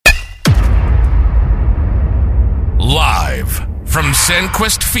from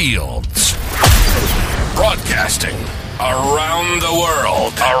Sandquist Fields. Broadcasting around the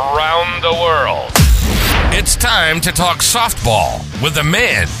world. It's time to talk softball with the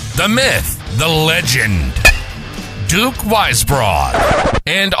man, the myth, the legend, Duke Weisbrod.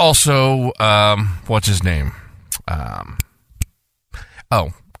 And also, what's his name?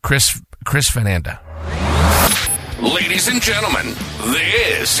 Chris Fernanda. Ladies and gentlemen,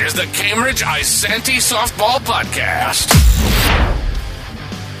 this is the Cambridge Isanti Softball Podcast.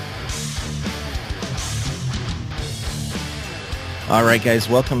 All right, guys,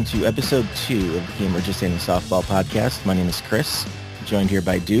 welcome to episode 2 of the Cambridge Isanti Softball Podcast. My name is Chris, joined here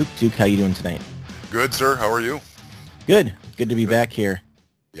by Duke. Duke, how you doing tonight? Good, sir. How are you? Good. Good to be back here.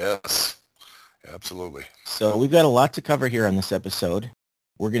 Yes, absolutely. So we've got a lot to cover here on this episode.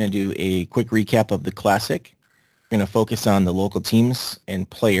 We're going to do a quick recap of the Classic. We're going to focus on the local teams and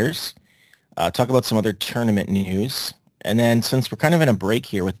players, talk about some other tournament news, and then since we're kind of in a break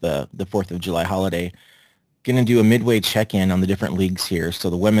here with the 4th of July holiday, going to do a midway check-in on the different leagues here. So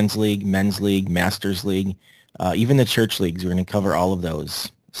the Women's League, Men's League, Masters League, even the church leagues. We're going to cover all of those.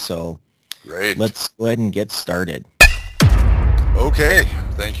 So great. Let's go ahead and get started. Okay.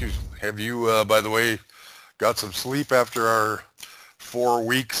 Thank you. Have you, by the way, got some sleep after our 4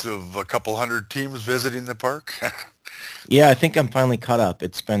 weeks of a couple hundred teams visiting the park? Yeah, I think I'm finally caught up.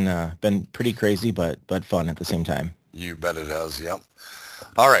 It's been pretty crazy, but fun at the same time. You bet it has, yep.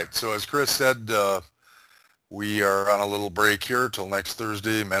 All right, so as Chris said, we are on a little break here till next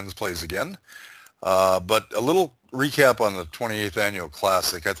Thursday. Men's plays again. But a little recap on the 28th Annual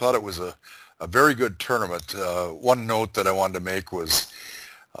Classic. I thought it was a very good tournament. One note that I wanted to make was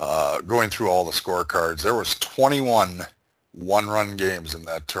going through all the scorecards. There was 21 one-run games in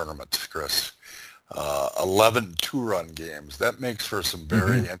that tournament, Chris. 11 two-run games. That makes for some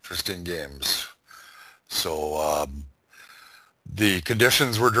very interesting games. So the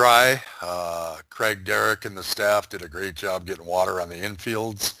conditions were dry. Craig Derrick and the staff did a great job getting water on the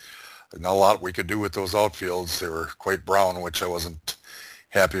infields. Not a lot we could do with those outfields. They were quite brown, which I wasn't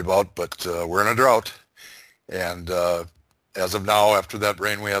happy about, but we're in a drought. And as of now, after that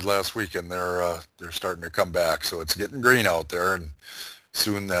rain we had last weekend, they're starting to come back. So it's getting green out there, and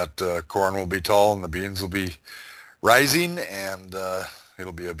soon that corn will be tall and the beans will be rising, and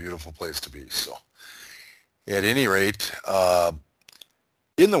it'll be a beautiful place to be. So at any rate,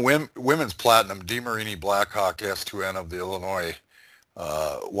 in the Women's Platinum, DeMarini Blackhawk S2N of the Illinois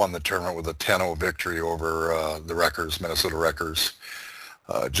won the tournament with a 10-0 victory over the Wreckers, Minnesota Wreckers.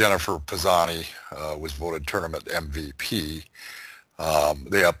 Jennifer Pisani was voted tournament MVP.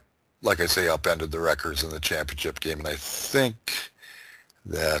 They upended the Wreckers in the championship game, and I think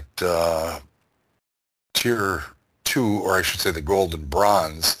that Tier 2, or I should say the Gold and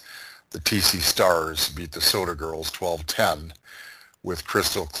Bronze, the TC Stars beat the Soda Girls 12-10, with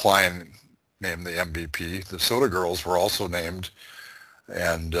Crystal Klein named the MVP. The Soda Girls were also named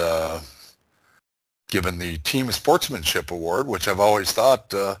and given the Team Sportsmanship Award, which I've always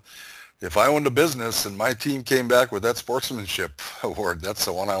thought, if I owned a business and my team came back with that Sportsmanship Award, that's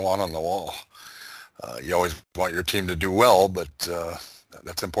the one I want on the wall. You always want your team to do well, but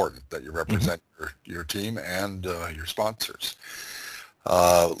that's important that you represent your team and your sponsors.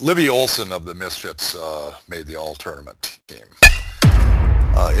 Livy Olson of the Misfits made the all-tournament team.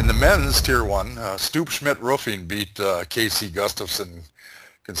 In the men's Tier 1, Stoop Schmidt Roofing beat KC Gustafson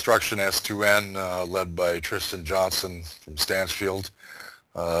Construction S2N, led by Tristan Johnson from Stansfield.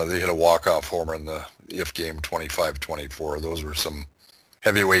 They hit a walk-off homer in the IF game 25-24. Those were some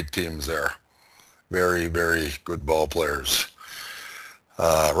heavyweight teams there. Very, very good ball players.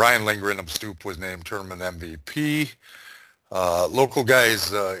 Ryan Lindgren of Stoop was named tournament MVP. Local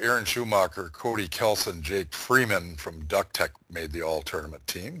guys, Aaron Schumacher, Cody Kelson, Jake Freeman from Duck Tech made the all-tournament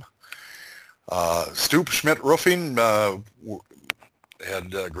team. Stoop Schmidt Roofing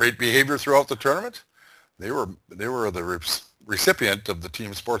had great behavior throughout the tournament. They were the recipient of the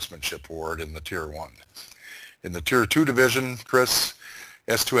Team Sportsmanship Award in the Tier 1. In the Tier 2 division, Chris,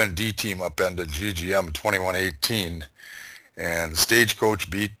 S2ND team upended GGM 21-18, and Stagecoach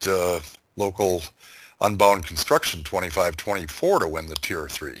beat local Unbound Construction 25-24 to win the Tier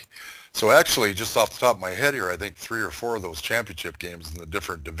 3. So actually, just off the top of my head here, I think 3 or 4 of those championship games in the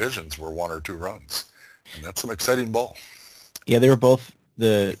different divisions were 1 or 2 runs. And that's some exciting ball. Yeah, they were both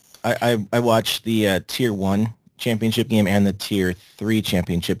I watched the Tier 1 championship game and the Tier 3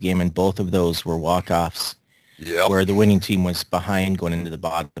 championship game, and both of those were walk-offs. Yep. Where the winning team was behind going into the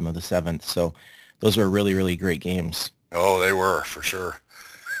bottom of the 7th. So those were really, really great games. Oh, they were, for sure.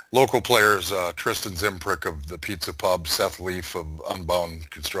 Local players, Tristan Zimprick of the Pizza Pub, Seth Leaf of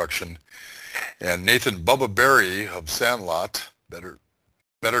Unbound Construction, and Nathan Bubba Berry of Sandlot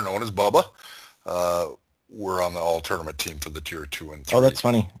better known as Bubba, were on the all-tournament team for the Tier 2 and 3. Oh, that's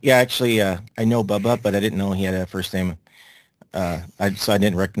funny. Yeah, actually, I know Bubba, but I didn't know he had a first name. So I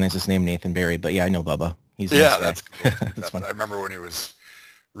didn't recognize his name, Nathan Barry. But yeah, I know Bubba. He's that's cool. That's funny. I remember when he was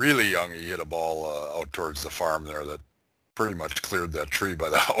really young, he hit a ball out towards the farm there that pretty much cleared that tree by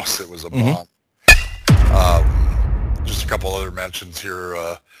the house. It was a bomb. Just a couple other mentions here.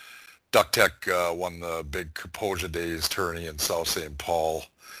 Duck Tech won the big Kaposia Days tourney in South St. Paul.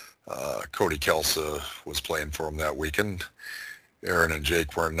 Cody Kelsa was playing for him that weekend. Aaron and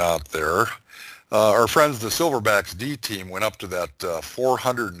Jake were not there. Our friends, the Silverbacks D team, went up to that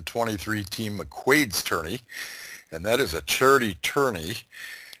 423-team McQuaid's tourney, and that is a charity tourney,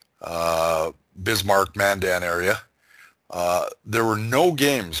 Bismarck, Mandan area. There were no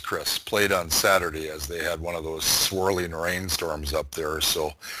games, Chris, played on Saturday as they had one of those swirling rainstorms up there,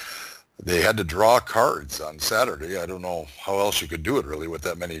 so they had to draw cards on Saturday. I don't know how else you could do it, really, with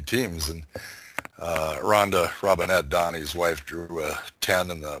that many teams. And Rhonda Robinette, Donnie's wife, drew a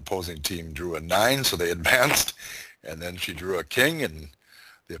 10, and the opposing team drew a 9, so they advanced. And then she drew a king, and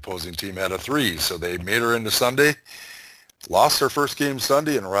the opposing team had a 3, so they made her into Sunday. Lost their first game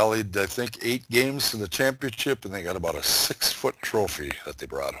Sunday and rallied, I think, 8 games to the championship, and they got about a 6-foot trophy that they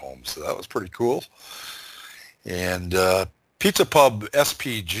brought home. So that was pretty cool. And Pizza Pub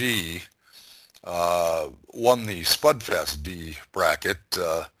SPG won the Spudfest D bracket.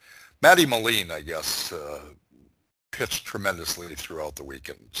 Maddie Moline, I guess, pitched tremendously throughout the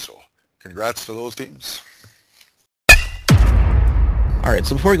weekend. So congrats to those teams. All right,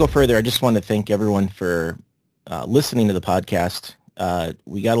 so before we go further, I just want to thank everyone for listening to the podcast.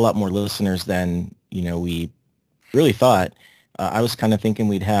 We got a lot more listeners than we really thought. I was kind of thinking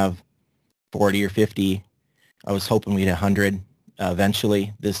we'd have 40 or 50. I was hoping we'd 100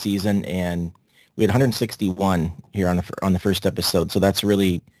 eventually this season, and we had 161 here on the first episode. So that's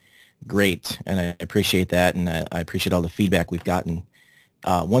really great, and I appreciate that, and I appreciate all the feedback we've gotten.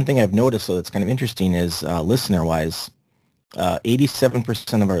 One thing I've noticed, though, that's kind of interesting is listener-wise,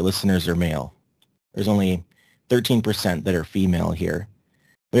 87% of our listeners are male. There's only 13% that are female here.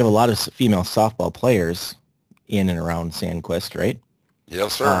 We have a lot of female softball players in and around Sandquist, right?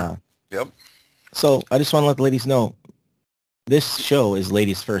 Yes, sir. Yep. So I just want to let the ladies know, this show is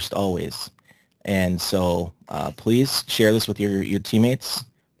ladies first always. And so please share this with your teammates.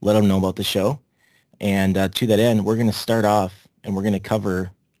 Let them know about the show. And to that end, we're going to start off and we're going to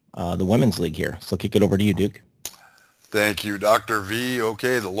cover the women's league here. So kick it over to you, Duke. Thank you, Dr. V.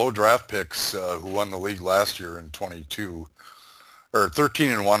 Okay, the low draft picks who won the league last year in 22 are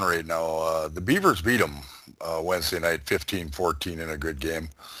 13-1 right now. The Beavers beat them Wednesday night, 15-14 in a good game.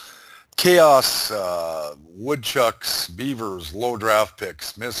 Chaos, Woodchucks, Beavers, low draft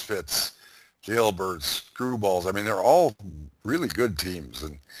picks, Misfits, Jailbirds, Screwballs. I mean, they're all really good teams,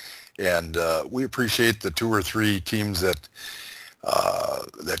 and we appreciate the 2 or 3 teams that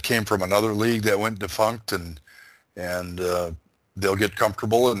came from another league that went defunct, and they'll get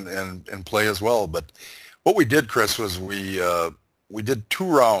comfortable and play as well. But what we did, Chris, was we did 2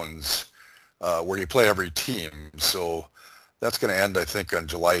 rounds where you play every team. So that's going to end, I think, on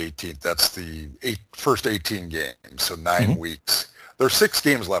July 18th. That's the first 18 games, so 9 weeks. There's 6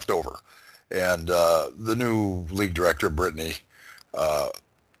 games left over. And the new league director, Brittany,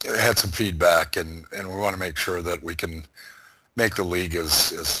 had some feedback, and we want to make sure that we can make the league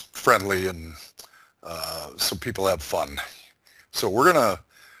as friendly and so people have fun. So we're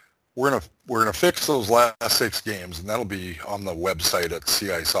gonna fix those last 6 games, and that'll be on the website at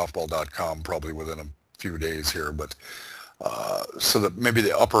cisoftball.com probably within a few days here. But so that maybe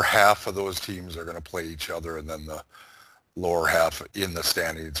the upper half of those teams are going to play each other, and then the lower half in the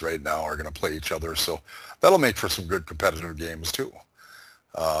standings right now are going to play each other. So that'll make for some good competitive games too.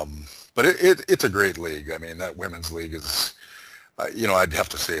 But it's a great league. I mean, that women's league is, I'd have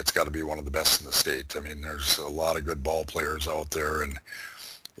to say it's got to be one of the best in the state. I mean, there's a lot of good ball players out there, and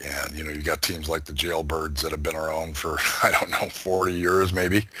you got teams like the Jailbirds that have been around for, 40 years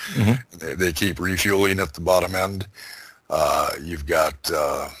maybe. They keep refueling at the bottom end. You've got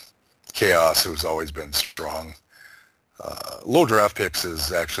Chaos, who's always been strong. Low draft picks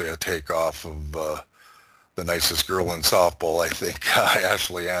is actually a takeoff of the nicest girl in softball, I think,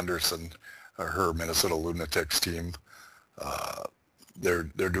 Ashley Anderson, her Minnesota Lunatics team. They're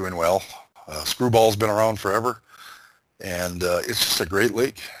doing well. Screwball's been around forever, and it's just a great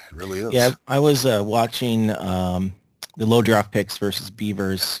league. It really is. Yeah, I was watching the low draft picks versus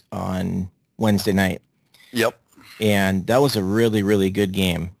Beavers on Wednesday night. Yep. And that was a really, really good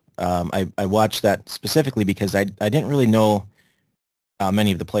game. I watched that specifically because I didn't really know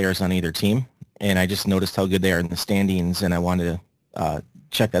many of the players on either team. and I just noticed how good they are in the standings, and I wanted to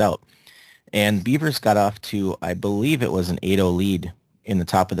check that out. And Beavers got off to, I believe it was an 8-0 lead in the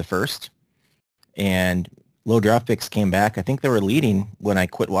top of the first, and low draft picks came back. I think they were leading when I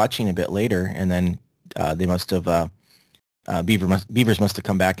quit watching a bit later, and then they must have Beavers must have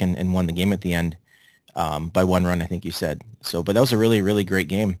come back and won the game at the end by 1 run, I think you said. So, but that was a really, really great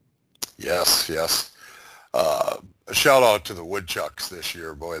game. Yes. A shout out to the Woodchucks this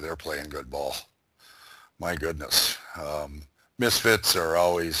year. Boy, they're playing good ball. My goodness. Misfits are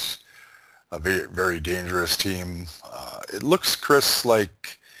always a very, very dangerous team. It looks, Chris,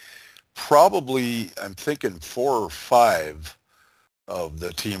 like probably, I'm thinking 4 or 5 of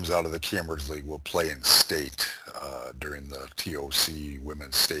the teams out of the Cambridge League will play in state during the TOC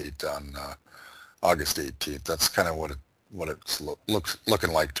Women's State on August 18th. That's kind of what it's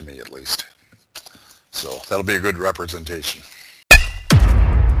looking like to me, at least. So that'll be a good representation.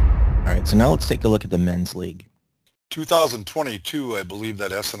 All right, so now let's take a look at the men's league. 2022, I believe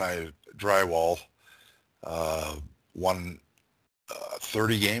that S&I Drywall won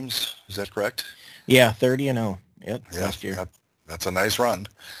 30 games. Is that correct? Yeah, 30-0. Yep, Yeah, last year. That's a nice run.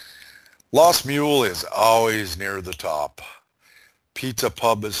 Lost Mule is always near the top. Pizza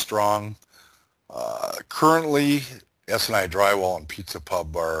Pub is strong. Currently, S&I Drywall and Pizza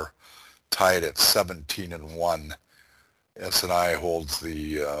Pub are tied at 17-1. S&I holds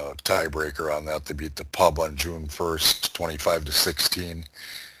the tiebreaker on that. They beat the Pub on June 1st, 25-16.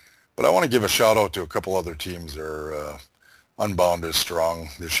 But I want to give a shout out to a couple other teams. They're Unbound is strong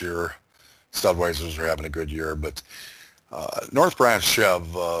this year. Studweisers are having a good year, but North Branch Chev,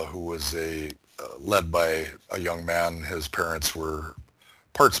 who was led by a young man, his parents were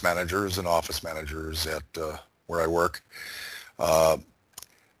parts managers and office managers at where I work.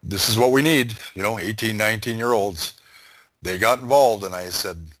 This is what we need, 18, 19-year-olds. They got involved, and I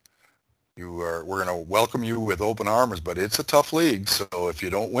said, we're going to welcome you with open arms, but it's a tough league, so if you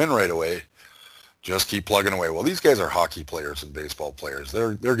don't win right away, just keep plugging away. Well, these guys are hockey players and baseball players.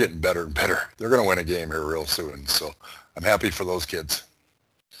 They're getting better and better. They're going to win a game here real soon, so I'm happy for those kids.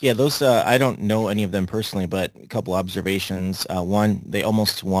 Yeah, those I don't know any of them personally, but a couple observations. One, they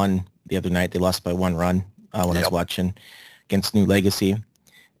almost won the other night. They lost by 1 run when I was watching against New Legacy.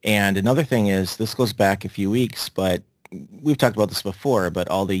 And another thing is, this goes back a few weeks, but we've talked about this before, but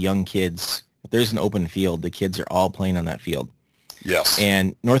all the young kids, if there's an open field, the kids are all playing on that field. Yes.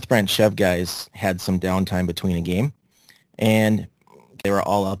 And North Branch Chev guys had some downtime between a game, and they were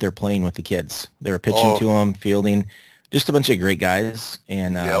all out there playing with the kids. They were pitching to them, fielding, just a bunch of great guys,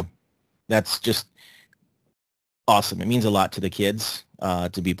 and that's just awesome. It means a lot to the kids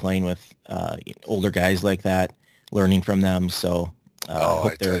to be playing with older guys like that, learning from them. So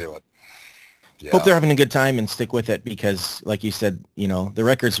I tell you what. Yeah. Hope they're having a good time and stick with it because, like you said, the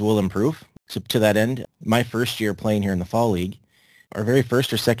records will improve to that end. My first year playing here in the Fall League, our very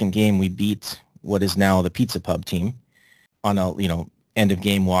first or second game, we beat what is now the Pizza Pub team on a, end of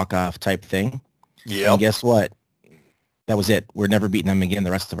game walk-off type thing. Yeah. And guess what? That was it. We're never beating them again the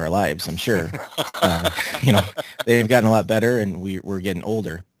rest of our lives, I'm sure. They've gotten a lot better, and we're getting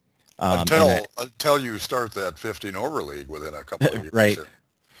older. Until you start that 15 over league within a couple of years. Right.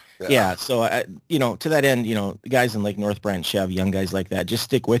 Yeah. So, to that end, the guys in like North Branch Chev, young guys like that, just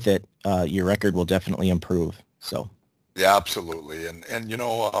stick with it. Your record will definitely improve. So. Yeah, absolutely. And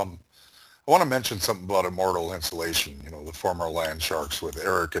I want to mention something about Immortal Insulation, the former Land Sharks with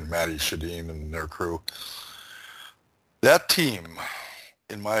Eric and Matty Shadeen and their crew. That team,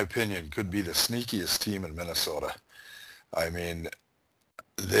 in my opinion, could be the sneakiest team in Minnesota. I mean,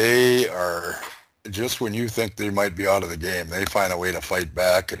 they are, just when you think they might be out of the game, they find a way to fight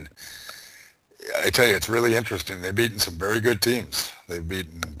back. And I tell you, it's really interesting. They've beaten some very good teams. They've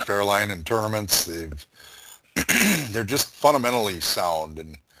beaten Fairline in tournaments. They're just fundamentally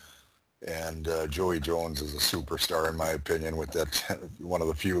sound. And Joey Jones is a superstar, in my opinion, with that one of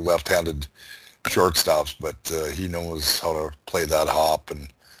the few left-handed shortstops, but he knows how to play that hop. And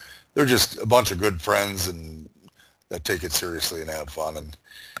they're just a bunch of good friends and that take it seriously and have fun. And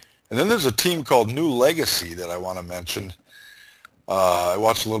then there's a team called New Legacy that I want to mention. I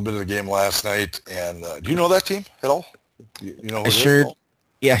watched a little bit of the game last night, and do you know that team at all? You know who it is?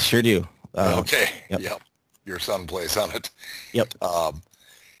 Yeah, I sure do. Okay. Yep. Your son plays on it. Yep.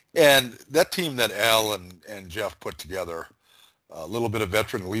 And that team that Al and Jeff put together, a little bit of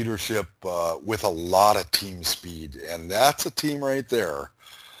veteran leadership with a lot of team speed, and that's a team right there.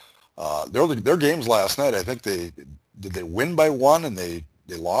 Their games last night, I think they win by 1 and they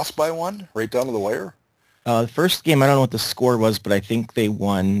lost by 1 right down to the wire. The first game, I don't know what the score was, but I think they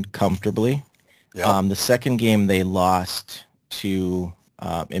won comfortably. Yeah. The second game they lost to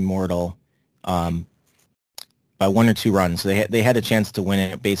Immortal by 1 or 2 runs. They had a chance to win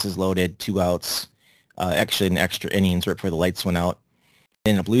it, bases loaded, 2 outs, actually in extra innings right before the lights went out.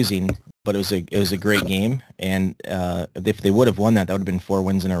 They ended up losing, but it was a great game, and if they would have won that would have been 4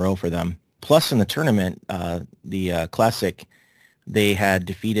 wins in a row for them. Plus, in the tournament, the Classic, they had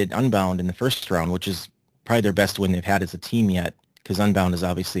defeated Unbound in the first round, which is probably their best win they've had as a team yet, because Unbound is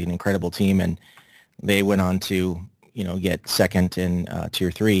obviously an incredible team, and they went on to get second in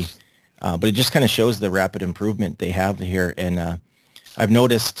Tier 3. But it just kind of shows the rapid improvement they have here, and I've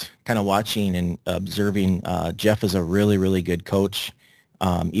noticed, kind of watching and observing, Jeff is a really, really good coach.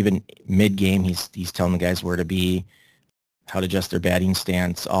 Even mid-game, he's telling the guys where to be, how to adjust their batting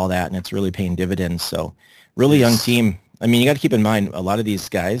stance, all that, and it's really paying dividends. So really young team. I mean, you got to keep in mind, a lot of these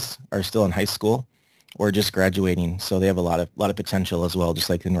guys are still in high school or just graduating, so they have a lot of potential as well, just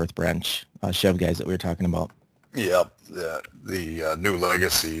like the North Branch Chev guys that we were talking about. Yep, the new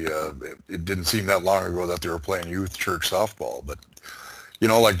legacy. It didn't seem that long ago that they were playing youth church softball, but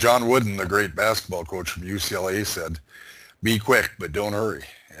like John Wooden, the great basketball coach from UCLA, said, "Be quick, but don't hurry."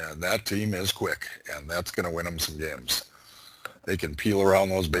 And that team is quick, and that's going to win them some games. They can peel around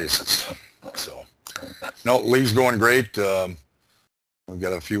those bases. So, no, league's going great. We've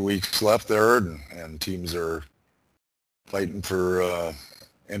got a few weeks left there, and teams are fighting for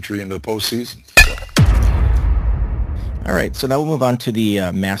entry into the postseason. So. All right, so now we'll move on to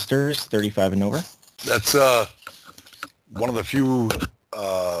the Masters, 35 and over. That's one of the few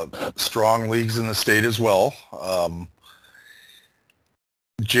strong leagues in the state as well.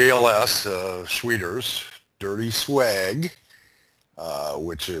 JLS, Schweeters, Dirty Swag,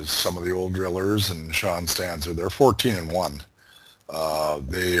 which is some of the old drillers, and Sean Stanzer. They're 14-1.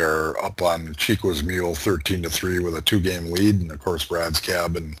 They are up on Chico's Mule 13-3 with a 2-game lead, and of course Brad's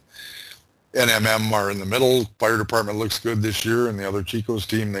Cab and NMM are in the middle. Fire department looks good this year, and the other Chico's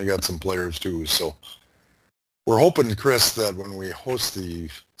team, they got some players too. So we're hoping, Chris, that when we host the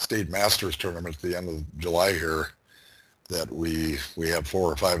State Masters tournament at the end of July here, that we have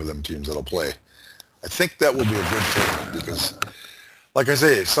 4 or 5 of them teams that'll play. I think that will be a good tournament because, like I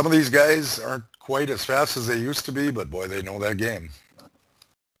say, some of these guys aren't quite as fast as they used to be, but boy, they know that game.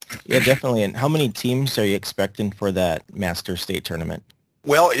 Yeah, definitely. And how many teams are you expecting for that Master State tournament?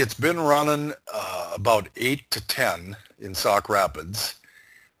 Well, it's been running about 8 to 10 in Sauk Rapids.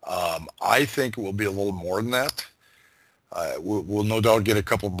 I think it will be a little more than that. We'll no doubt get a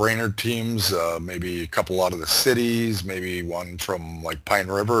couple Brainerd teams, maybe a couple out of the cities, maybe one from like Pine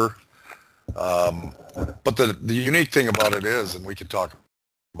River. But the unique thing about it is, and we can talk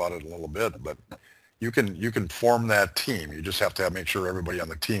about it a little bit, but you can form that team. You just have to make sure everybody on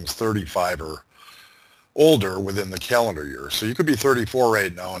the team's 35 or older within the calendar year. So you could be 34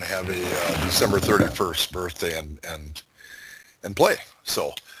 right now and have a December 31st birthday and play.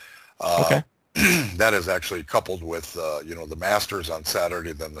 So okay. That is actually coupled with the Masters on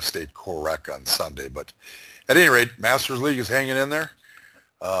Saturday, then the State Correc on Sunday. But at any rate, Masters League is hanging in there.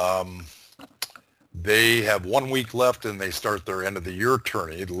 They have 1 week left, and they start their end of the year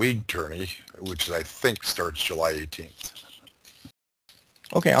tourney, the league tourney, which I think starts July 18th.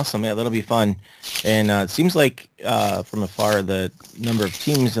 Okay, awesome. Yeah, that'll be fun. And it seems like from afar, the number of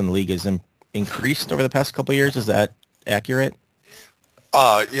teams in the league has increased over the past couple of years. Is that accurate?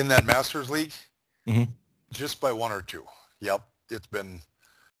 In that Masters League? Mm-hmm. Just by 1 or 2. Yep. It's been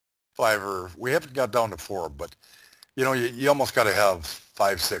 5 we haven't got down to 4, but you almost got to have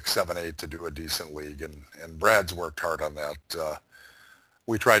 5, 6, 7, 8 to do a decent league, and Brad's worked hard on that.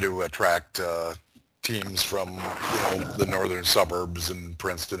 We try to attract teams from the northern suburbs and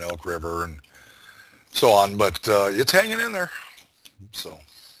Princeton, Elk River, and so on, but it's hanging in there. So,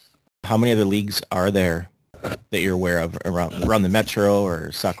 how many other leagues are there that you're aware of around the metro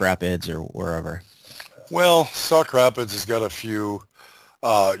or Sauk Rapids or wherever? Well, Sauk Rapids has got a few.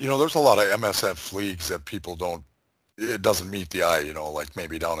 There's a lot of MSF leagues that people it doesn't meet the eye, like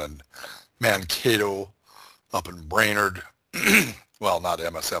maybe down in Mankato, up in Brainerd. Well, not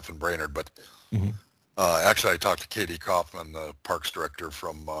MSF in Brainerd, but mm-hmm. Actually I talked to Katie Kaufman, the parks director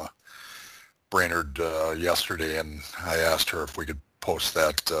from Brainerd yesterday, and I asked her if we could post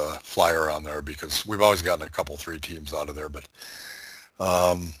that flyer on there because we've always gotten a couple, 3 teams out of there, but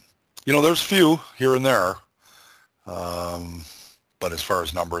there's few here and there. But as far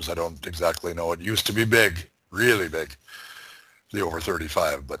as numbers, I don't exactly know. It used to be big, really big, the over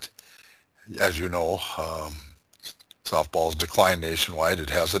 35. But as you know, softball's declined nationwide. It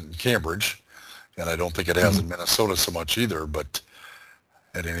hasn't in Cambridge, and I don't think it has in Minnesota so much either. But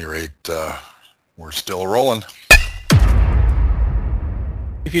at any rate, we're still rolling.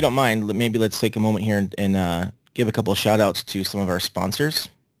 If you don't mind, maybe let's take a moment here and give a couple of shout-outs to some of our sponsors.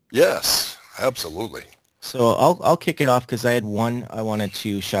 Yes, absolutely. So I'll kick it off because I had one I wanted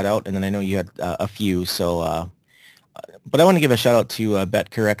to shout out, and then I know you had a few. So, but I want to give a shout out to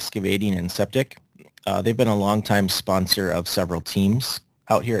Betker Excavating and Septic. They've been a longtime sponsor of several teams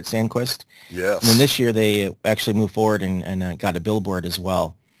out here at Sandquist. Yes. And then this year they actually moved forward and got a billboard as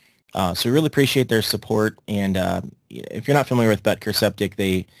well. So we really appreciate their support. And if you're not familiar with Betker Septic,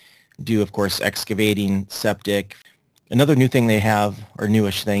 they do, of course, excavating, septic. Another new thing they have, or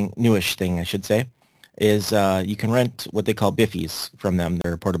newish thing, I should say, is you can rent what they call biffies from them.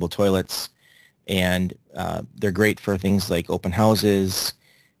 They're portable toilets, and they're great for things like open houses,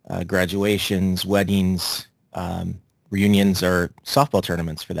 graduations, weddings, reunions, or softball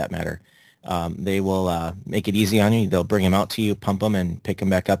tournaments for that matter. They will make it easy on you. They'll bring them out to you, pump them, and pick them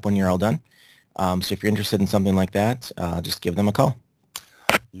back up when you're all done. So if you're interested in something like that, just give them a call.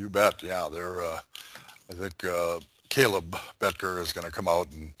 You bet. Yeah, they're. I think Caleb Betker is going to come out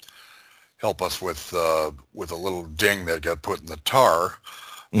and help us with a little ding that got put in the tar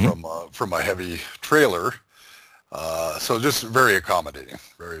from a heavy trailer. So just very accommodating,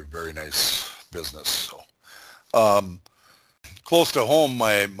 very, very nice business. So close to home,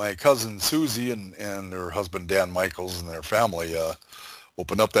 my cousin Susie and her husband Dan Michaels and their family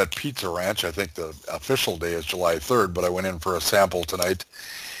opened up that pizza ranch. I think the official day is July 3rd, but I went in for a sample tonight,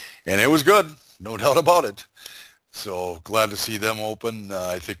 and it was good, no doubt about it. So glad to see them open.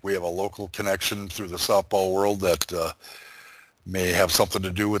 I think we have a local connection through the softball world that may have something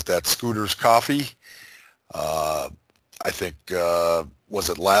to do with that Scooters Coffee. I think, was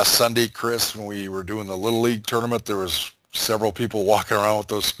it last Sunday, Chris, when we were doing the Little League tournament, there was several people walking around with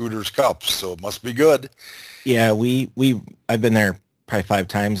those Scooters cups, so it must be good. Yeah, I've been there probably 5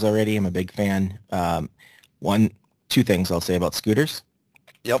 times already. I'm a big fan. Two things I'll say about Scooters.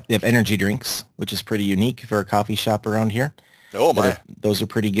 Yep. They have energy drinks, which is pretty unique for a coffee shop around here. Oh, my. Those are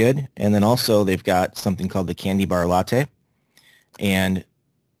pretty good. And then also they've got something called the Candy Bar Latte. And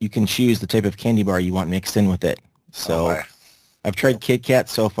you can choose the type of candy bar you want mixed in with it. So I've tried Kit Kat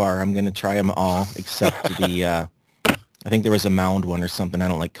so far. I'm going to try them all except the, I think there was a Mound one or something. I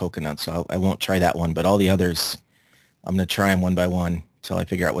don't like coconut, so I won't try that one. But all the others, I'm going to try them one by one until I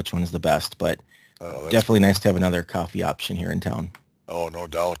figure out which one is the best. But definitely nice to have another coffee option here in town. Oh, no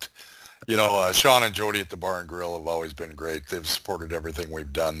doubt. You know, Sean and Jody at the Bar and Grill have always been great. They've supported everything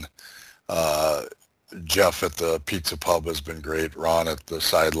we've done. Jeff at the Pizza Pub has been great. Ron at the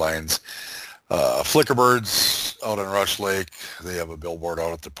sidelines. Flickerbirds out in Rush Lake, they have a billboard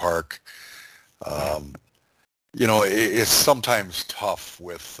out at the park. You know, it's sometimes tough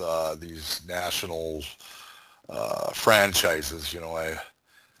with these national franchises. You know,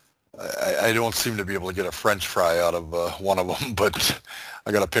 I don't seem to be able to get a French fry out of one of them, but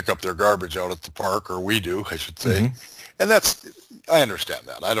I got to pick up their garbage out at the park, or we do, I should say. Mm-hmm. And I understand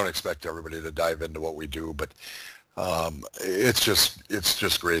that. I don't expect everybody to dive into what we do, but it's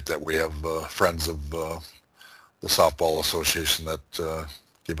just great that we have friends of the Softball Association that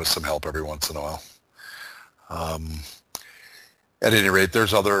give us some help every once in a while. At any rate,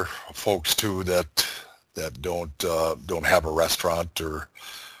 there's other folks too that don't have a restaurant or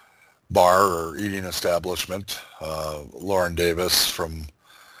bar or eating establishment. Lauren Davis from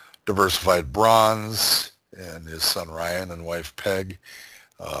Diversified Bronze and his son Ryan and wife Peg.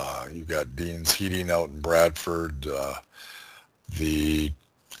 You've got Dean's Heating out in Bradford. The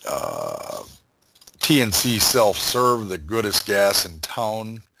TNC Self-Serve, the goodest gas in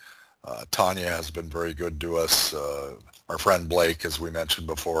town. Tanya has been very good to us. Our friend Blake, as we mentioned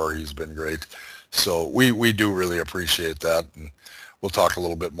before, he's been great. So we do really appreciate that. And we'll talk a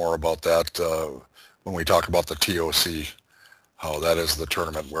little bit more about that when we talk about the TOC, how that is the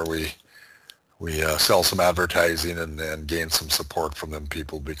tournament where we sell some advertising and gain some support from them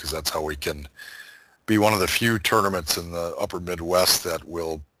people, because that's how we can be one of the few tournaments in the upper Midwest that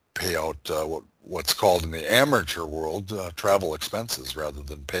will pay out what's called in the amateur world travel expenses rather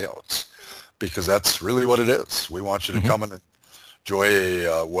than payouts, because that's really what it is. We want you to come and enjoy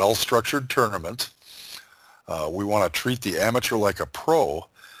a well-structured tournament. We want to treat the amateur like a pro,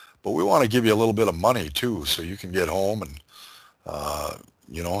 but we want to give you a little bit of money too, so you can get home and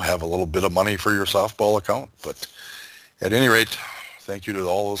have a little bit of money for your softball account. But at any rate, thank you to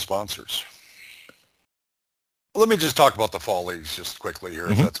all those sponsors. Let me just talk about the fall leagues just quickly here,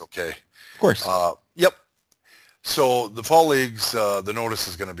 if that's okay. Of course. Yep. So the fall leagues, the notice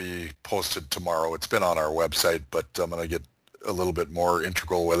is going to be posted tomorrow. It's been on our website, but I'm going to get a little bit more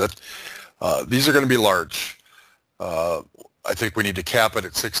integral with it. These are going to be large. I think we need to cap it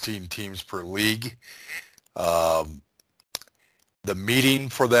at 16 teams per league. The meeting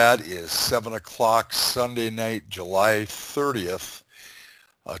for that is 7 o'clock Sunday night, July 30th,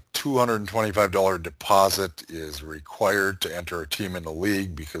 $225 deposit is required to enter a team in the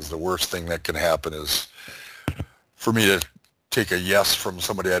league, because the worst thing that can happen is for me to take a yes from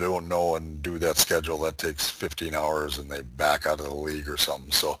somebody I don't know and do that schedule. That takes 15 hours and they back out of the league or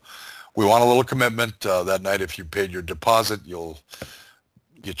something. So we want a little commitment that night. If you paid your deposit, you'll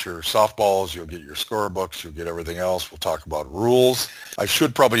get your softballs, you'll get your scorebooks, you'll get everything else. We'll talk about rules. I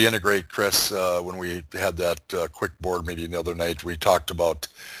should probably integrate, Chris, when we had that quick board meeting the other night,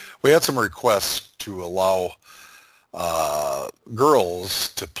 we had some requests to allow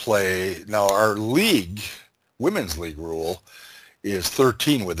girls to play. Now, our league, women's league rule, is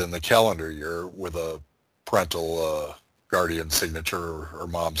 13 within the calendar year with a parental guardian signature or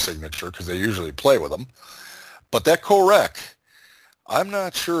mom signature, because they usually play with them. But that co-rec, I'm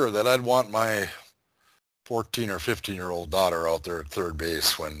not sure that I'd want my 14 or 15-year-old daughter out there at third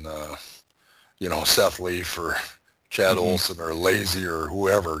base when, Seth Leaf or Chad Olson or Lazy or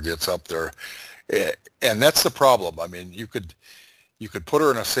whoever gets up there. And that's the problem. I mean, you could put her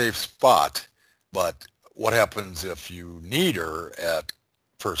in a safe spot, but what happens if you need her at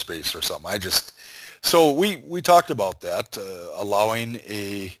first base or something? So we talked about that, allowing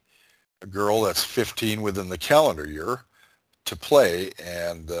a girl that's 15 within the calendar year to play,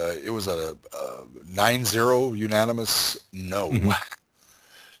 and it was a 9-0 unanimous no.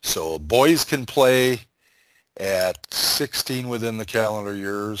 So boys can play at 16 within the calendar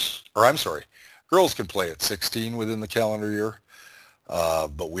years, or I'm sorry, girls can play at 16 within the calendar year,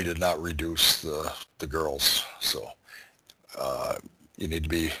 but we did not reduce the girls. So you need to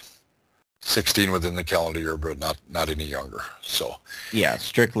be 16 within the calendar year, but not any younger. So yeah,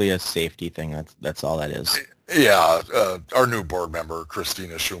 strictly a safety thing. That's all that is. Yeah, our new board member,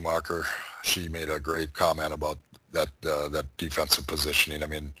 Christina Schumacher, she made a great comment about that defensive positioning. I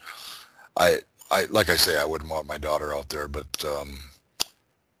mean, I like I say, I wouldn't want my daughter out there, but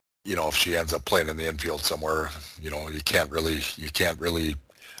if she ends up playing in the infield somewhere, you can't really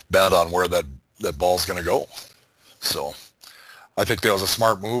bet on where that ball's going to go. So I think that was a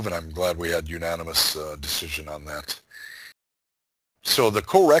smart move, and I'm glad we had unanimous decision on that. So the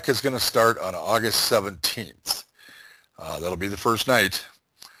co-rec is going to start on August 17th. That'll be the first night.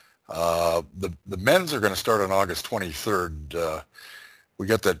 The men's are going to start on August 23rd. We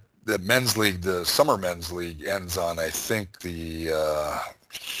got the men's league, the summer men's league ends on, I think, I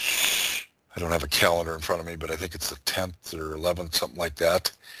don't have a calendar in front of me, but I think it's the 10th or 11th, something like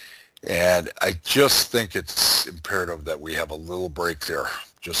that. And I just think it's imperative that we have a little break there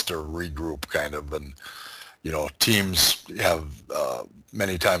just to regroup kind of. And, teams have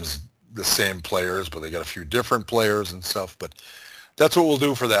many times the same players, but they got a few different players and stuff. But that's what we'll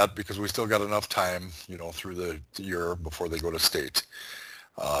do for that, because we still got enough time, through the year before they go to state.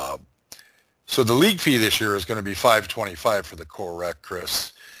 So the league fee this year is going to be $525 for the co-rec,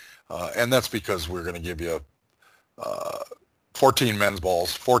 Chris. And that's because we're going to give you 14 men's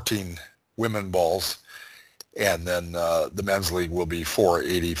balls, 14 women balls, and then the men's league will be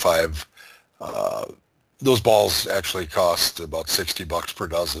 $485. Those balls actually cost about $60 per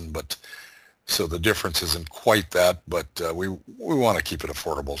dozen, but so the difference isn't quite that, but we want to keep it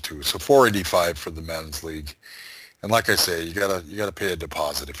affordable too. So $485 for the men's league. And like I say, you gotta pay a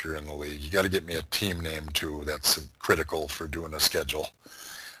deposit if you're in the league. You got to get me a team name too. That's critical for doing a schedule.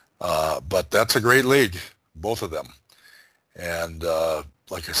 But that's a great league, both of them. And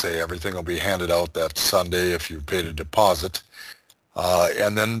like I say, everything will be handed out that Sunday if you paid a deposit.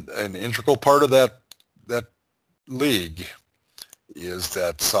 And then an integral part of that league is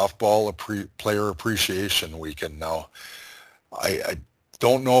that softball player appreciation weekend. Now, I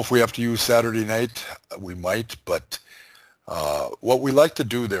don't know if we have to use Saturday night. We might, but what we like to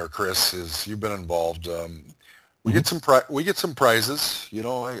do there, Chris, is you've been involved. We get some prizes.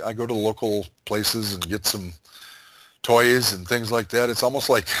 I go to local places and get some toys and things like that. It's almost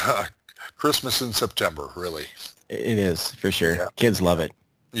like Christmas in September, really. It is, for sure. Yeah. Kids love it.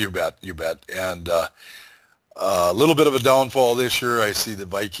 You bet. And a little bit of a downfall this year. I see the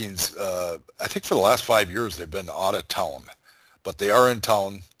Vikings, I think for the last 5 years, they've been out of town. But they are in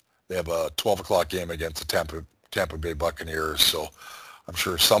town. They have a 12 o'clock game against the Tampa Bay Buccaneers. So I'm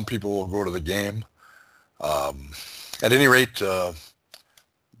sure some people will go to the game. At any rate,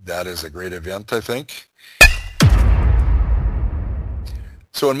 that is a great event, I think.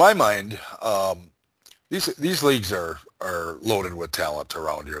 So in my mind, these leagues are loaded with talent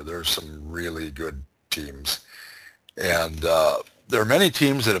around here. There's some really good teams. And there are many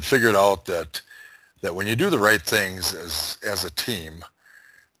teams that have figured out that when you do the right things as a team,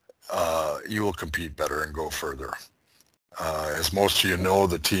 you will compete better and go further. As most of you know,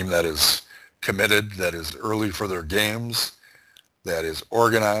 the team that is committed, that is early for their games, that is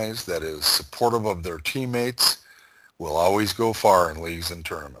organized, that is supportive of their teammates, will always go far in leagues and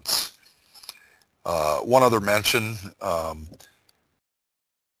tournaments. One other mention,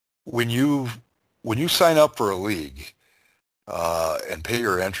 when you sign up for a league and pay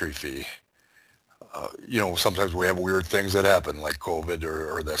your entry fee, sometimes we have weird things that happen like COVID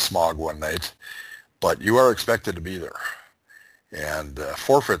or the smog one night, but you are expected to be there. And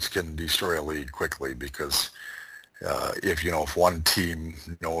forfeits can destroy a league quickly because if one team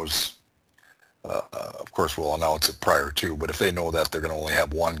knows, of course we'll announce it prior to, but if they know that they're going to only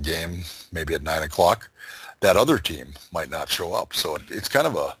have one game, maybe at 9 o'clock, that other team might not show up. So it's kind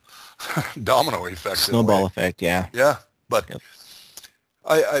of a domino effect. Snowball effect, yeah. Yeah, but yep.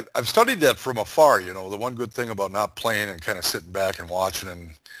 I've studied that from afar. The one good thing about not playing and kind of sitting back and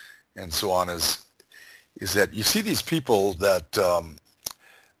watching and so on is that you see these people that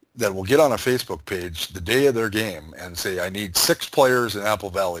will get on a Facebook page the day of their game and say, I need 6 players in Apple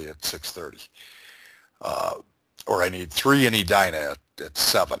Valley at 6:30, or I need 3 in Edina at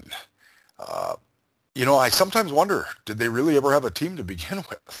 7. I sometimes wonder, did they really ever have a team to begin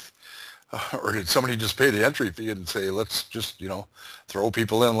with? Or did somebody just pay the entry fee and say, let's just, throw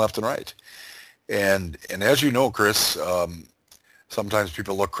people in left and right? And as you know, Chris, sometimes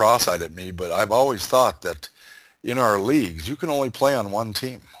people look cross-eyed at me, but I've always thought that in our leagues, you can only play on one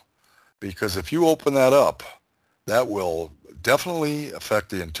team. Because if you open that up, that will definitely affect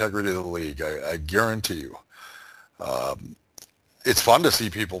the integrity of the league. I guarantee you. It's fun to see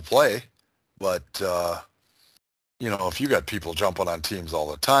people play, but, if you got people jumping on teams all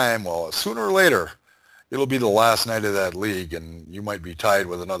the time, well, sooner or later, it'll be the last night of that league, and you might be tied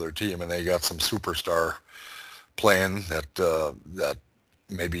with another team, and they got some superstar playing that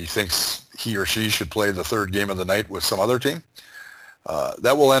maybe thinks he or she should play the third game of the night with some other team.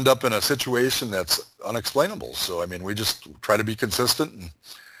 That will end up in a situation that's unexplainable. So, we just try to be consistent.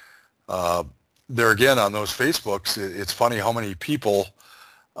 And there again, on those Facebooks, it's funny how many people,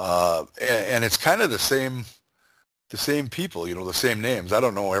 and it's kind of the same people, the same names. I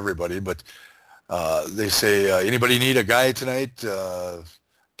don't know everybody, but they say, anybody need a guy tonight?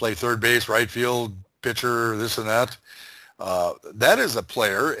 Play third base, right field, pitcher, this and that. That is a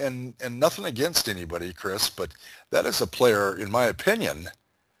player, and nothing against anybody, Chris, but that is a player, in my opinion,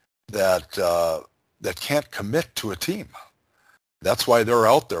 that can't commit to a team. That's why they're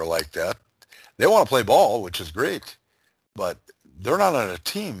out there like that. They want to play ball, which is great, but they're not on a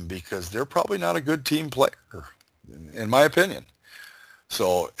team because they're probably not a good team player, in my opinion.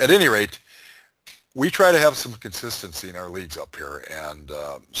 So at any rate, we try to have some consistency in our leagues up here, and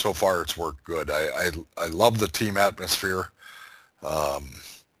so far it's worked good. I love the team atmosphere. I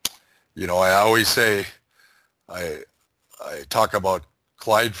always say, I talk about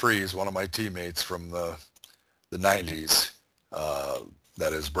Clyde Freeze, one of my teammates from the 90s.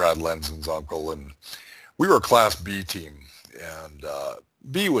 That is Brad Lenson's uncle, and we were a Class B team, and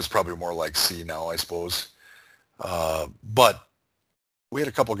B was probably more like C now, I suppose. But we had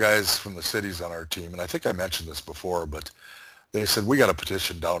a couple guys from the cities on our team, and I think I mentioned this before, but they said, we got a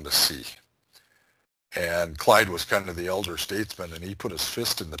petition down to C. And Clyde was kind of the elder statesman, and he put his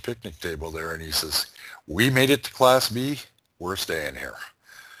fist in the picnic table there, and he says, we made it to Class B, we're staying here.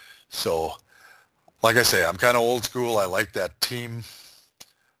 So, like I say, I'm kind of old school. I like that team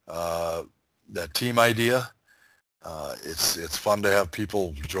idea. It's fun to have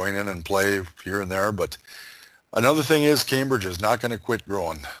people join in and play here and there, but another thing is Cambridge is not going to quit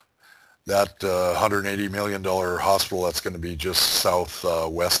growing. That $180 million hospital that's going to be just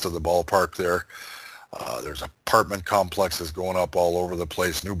southwest of the ballpark there. There's apartment complexes going up all over the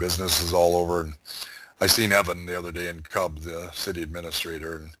place, new businesses all over. And I seen Evan the other day in Cub, the city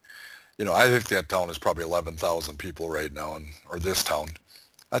administrator, and I think that town is probably 11,000 people right now, or this town.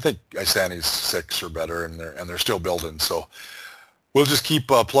 I think Isani's 6 or better, and they're still building. So we'll just keep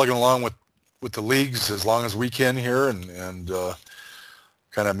plugging along with the leagues as long as we can here, and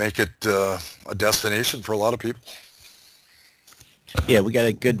kind of make it a destination for a lot of people. Yeah, we got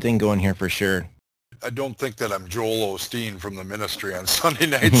a good thing going here for sure. I don't think that I'm Joel Osteen from the ministry on Sunday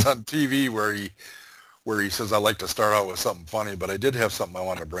nights on TV where he says I like to start out with something funny, but I did have something I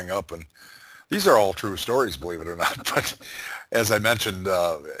wanted to bring up, and these are all true stories, believe it or not. But as I mentioned,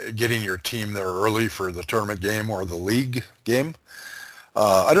 getting your team there early for the tournament game or the league game.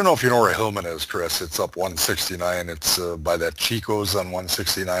 I don't know if you know where Hillman is, Chris. It's up 169. It's by that Chico's on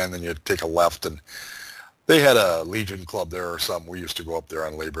 169. Then you take a left, and they had a Legion club there or something. We used to go up there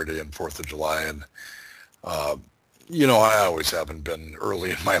on Labor Day and 4th of July. And, I always haven't been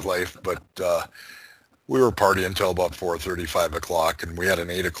early in my life, but we were partying until about 4:30, 5 o'clock, and we had an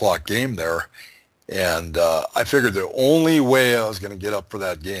 8 o'clock game there. And I figured the only way I was going to get up for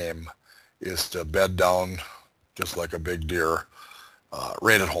that game is to bed down just like a big deer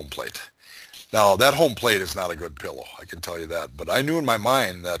right at home plate. Now, that home plate is not a good pillow, I can tell you that. But I knew in my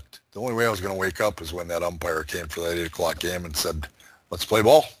mind that the only way I was going to wake up is when that umpire came for that 8 o'clock game and said, let's play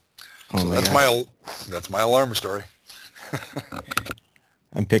ball. So that's my alarm story.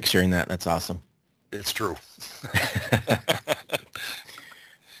 I'm picturing that. That's awesome. It's true.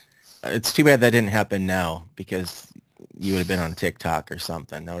 It's too bad that didn't happen now because you would have been on TikTok or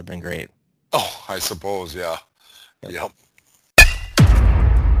something. That would have been great. Oh, I suppose, yeah. Yep.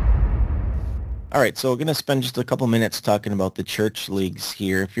 All right, so we're going to spend just a couple minutes talking about the church leagues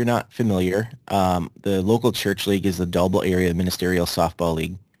here. If you're not familiar, the local church league is the Daleville Area Ministerial Softball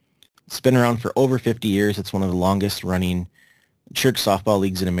League. It's been around for over 50 years. It's one of the longest running church softball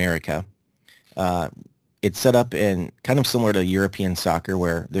leagues in America. It's set up in kind of similar to European soccer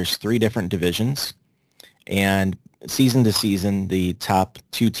where there's 3 different divisions. And season to season, the top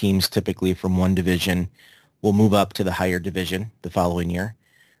 2 teams typically from one division will move up to the higher division the following year.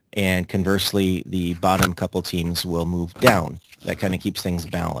 And conversely, the bottom couple teams will move down. That kind of keeps things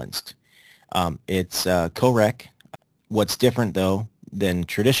balanced. It's co-rec. What's different, though, than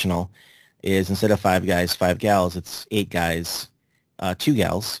traditional is instead of 5 guys, 5 gals, it's 8 guys, 2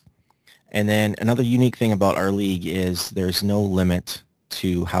 gals. And then another unique thing about our league is there's no limit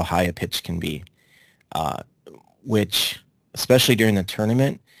to how high a pitch can be, which, especially during the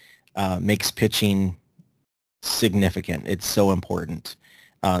tournament, makes pitching significant. It's so important.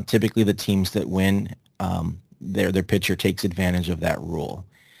 Typically, the teams that win, their pitcher takes advantage of that rule.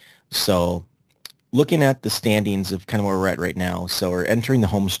 So looking at the standings of kind of where we're at right now, so we're entering the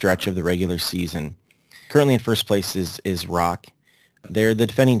home stretch of the regular season. Currently in first place is Rock. They're the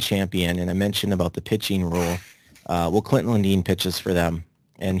defending champion, and I mentioned about the pitching rule. Well, Clinton Lundeen pitches for them,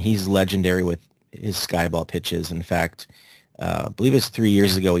 and he's legendary with his skyball pitches. In fact, I believe it's 3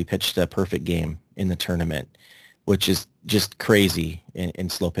 years ago he pitched a perfect game in the tournament, which is just crazy in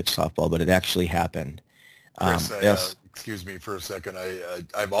slow pitch softball, but it actually happened. Chris, Yes. excuse me for a second.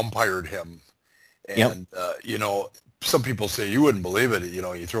 I've umpired him, Yep. and some people say you wouldn't believe it.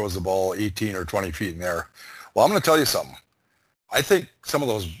 He throws the ball 18 or 20 feet in the air. Well, I'm going to tell you something. I think some of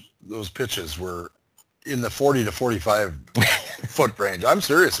those pitches were in the 40 to 45 foot range. I'm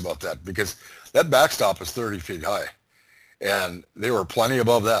serious about that because that backstop is 30 feet high, and they were plenty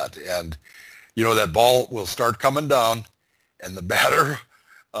above that. And that ball will start coming down, and the batter,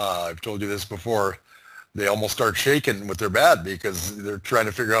 I've told you this before, they almost start shaking with their bat because they're trying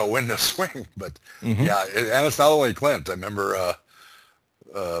to figure out when to swing. But, yeah, and it's not only Clint. I remember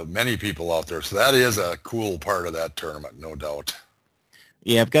many people out there. So that is a cool part of that tournament, no doubt.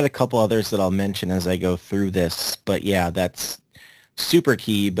 Yeah, I've got a couple others that I'll mention as I go through this. But, yeah, that's super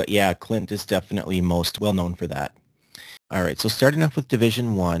key. But, yeah, Clint is definitely most well-known for that. All right, so starting off with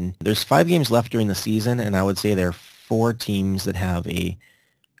Division I, there's 5 games left during the season, and I would say there are 4 teams that have a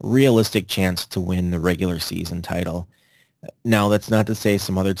realistic chance to win the regular season title. Now, that's not to say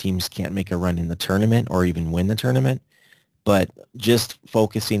some other teams can't make a run in the tournament or even win the tournament, but just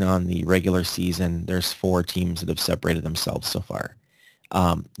focusing on the regular season, there's 4 teams that have separated themselves so far.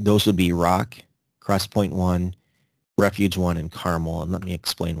 Those would be Rock, Cross Point 1, Refuge 1, and Carmel, and let me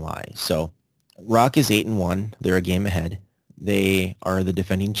explain why. So Rock is 8-1. They're a game ahead. They are the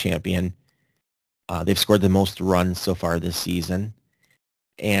defending champion. They've scored the most runs so far this season.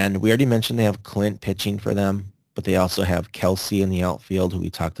 And we already mentioned they have Clint pitching for them, but they also have Kelsey in the outfield, who we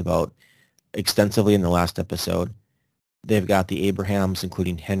talked about extensively in the last episode. They've got the Abrahams,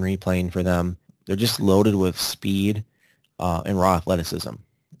 including Henry, playing for them. They're just loaded with speed and raw athleticism.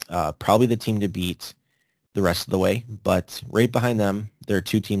 Probably the team to beat the rest of the way, but right behind them, there are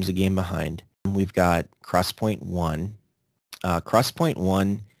 2 teams a game behind. We've got Cross Point 1. Cross Point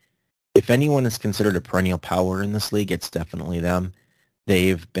 1, if anyone is considered a perennial power in this league, it's definitely them.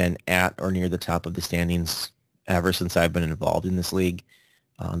 They've been at or near the top of the standings ever since I've been involved in this league.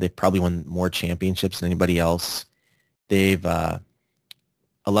 They've probably won more championships than anybody else. They've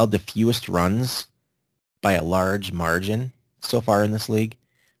allowed the fewest runs by a large margin so far in this league.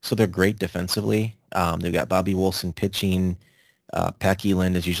 So they're great defensively. They've got Bobby Wilson pitching. Packy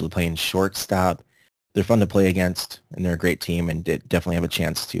Lind is usually playing shortstop. They're fun to play against, and they're a great team and definitely have a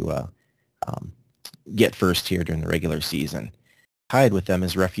chance to get first here during the regular season. Tied with them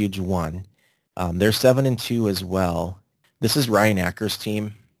is Refuge 1. They're 7-2 as well. This is Ryan Acker's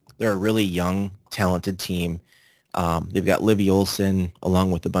team. They're a really young, talented team. They've got Livy Olson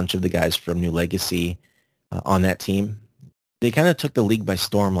along with a bunch of the guys from New Legacy on that team. They kind of took the league by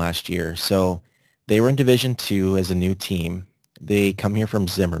storm last year. So they were in Division II as a new team. They come here from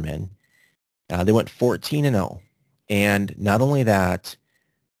Zimmerman. They went 14-0. And not only that,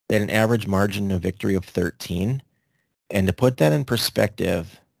 they had an average margin of victory of 13. And to put that in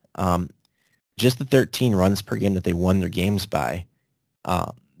perspective, just the 13 runs per game that they won their games by,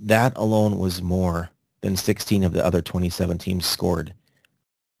 that alone was more than 16 of the other 27 teams scored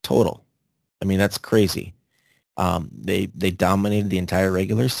total. I mean, that's crazy. They dominated the entire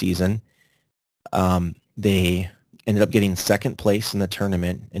regular season. They ended up getting second place in the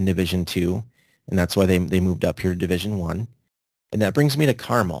tournament in Division II, and that's why they moved up here to Division I. And that brings me to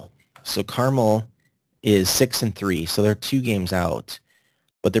Carmel. So Carmel is 6-3, so they're 2 games out,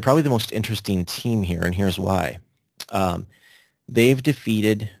 but they're probably the most interesting team here, and here's why. They've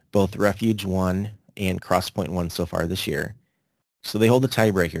defeated both Refuge 1 and Crosspoint 1 so far this year, so they hold the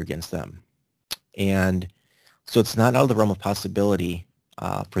tiebreaker against them. And so it's not out of the realm of possibility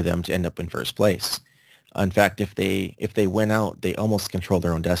for them to end up in first place. In fact, if they win out, they almost control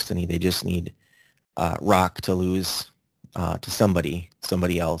their own destiny. They just need Rock to lose to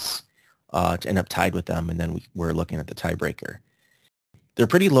somebody else to end up tied with them, and then we're looking at the tiebreaker. They're a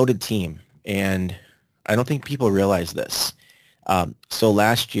pretty loaded team, and I don't think people realize this. So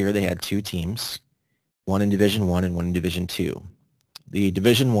last year they had 2 teams, one in Division I and one in Division II. The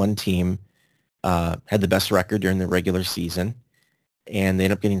Division I team had the best record during the regular season, and they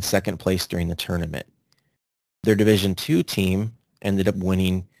ended up getting second place during the tournament. Their Division II team ended up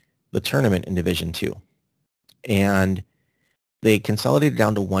winning the tournament in Division II. And they consolidated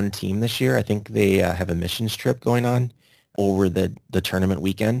down to 1 team this year. I think they have a missions trip going on over the tournament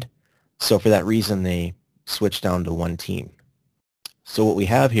weekend. So for that reason, they switched down to 1 team. So what we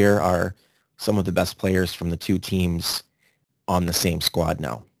have here are some of the best players from the 2 teams on the same squad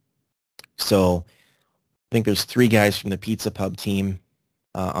now. So I think there's 3 guys from the Pizza Pub team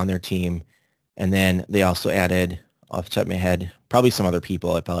on their team. And then they also added, off the top of my head, probably some other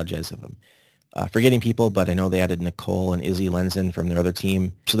people. I apologize if I'm forgetting people, but I know they added Nicole and Izzy Lenzen from their other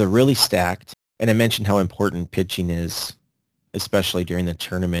team. So they're really stacked. And I mentioned how important pitching is, especially during the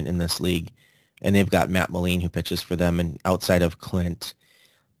tournament in this league. And they've got Matt Moline who pitches for them. And outside of Clint,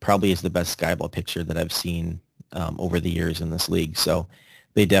 probably is the best skyball pitcher that I've seen over the years in this league. So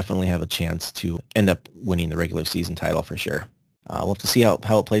they definitely have a chance to end up winning the regular season title for sure. We'll have to see how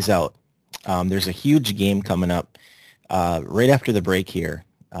it plays out. There's a huge game coming up right after the break here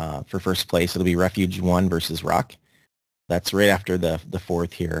for first place. It'll be Refuge 1 versus Rock. That's right after the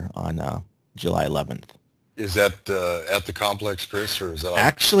 4th here on July 11th. Is that at the complex, Chris, or is that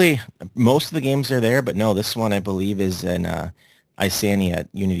Actually, most of the games are there, but no, this one I believe is in Isani at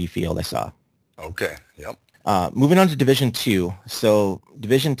Unity Field, I saw. Okay, yep. Moving on to Division II. So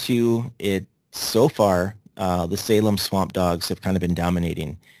Division II, so far, the Salem Swamp Dogs have kind of been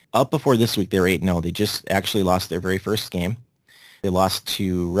dominating. Up before this week, they were 8-0. They just actually lost their very first game. They lost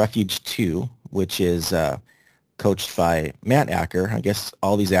to Refuge 2, which is coached by Matt Acker. I guess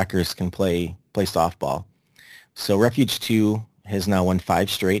all these Ackers can play softball. So Refuge 2 has now won 5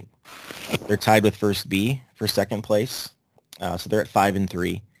 straight. They're tied with First B for second place. So they're at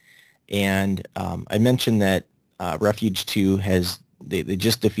 5-3. And I mentioned that Refuge 2 they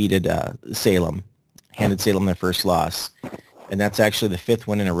just defeated Salem, handed Salem their first loss. And that's actually the 5th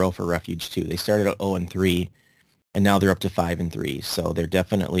win in a row for Refuge 2. They started at 0-3, and now they're up to 5-3. So they're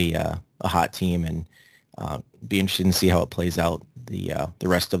definitely a hot team, and be interested to see how it plays out the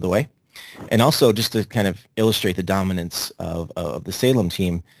rest of the way. And also, just to kind of illustrate the dominance of the Salem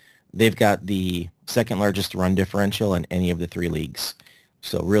team, they've got the second largest run differential in any of the 3 leagues.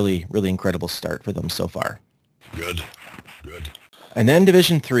 So really, really incredible start for them so far. Good. And then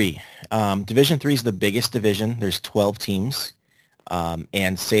Division III. Division III is the biggest division. There's 12 teams.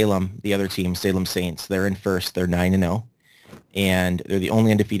 And Salem, the other team, Salem Saints, they're in first. They're 9-0. And they're the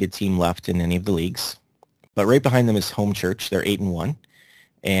only undefeated team left in any of the leagues. But right behind them is Home Church. They're 8-1.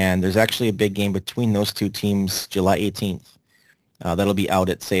 And there's actually a big game between those 2 teams July 18th. That'll be out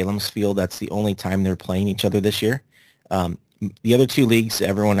at Salem's Field. That's the only time they're playing each other this year. The other 2 leagues,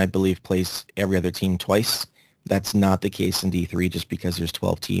 everyone, I believe, plays every other team twice. That's not the case in D3 just because there's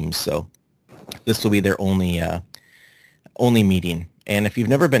 12 teams. So this will be their only meeting. And if you've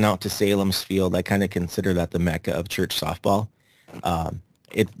never been out to Salem's Field, I kind of consider that the mecca of church softball.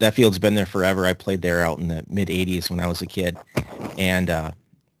 That field's been there forever. I played there out in the mid-'80s when I was a kid. And,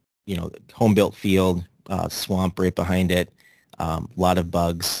 home-built field, swamp right behind it, a lot of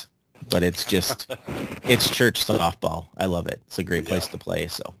bugs. But it's church softball. I love it. It's a great place to play.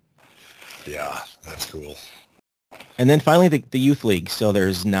 So, yeah, that's cool. And then finally, the youth league. So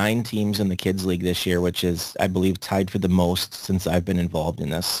there's 9 teams in the kids league this year, which is, I believe, tied for the most since I've been involved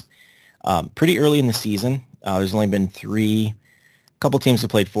in this. Pretty early in the season, there's only been 3 couple teams have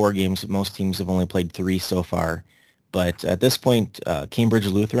played 4 games. Most teams have only played 3 so far. But at this point, Cambridge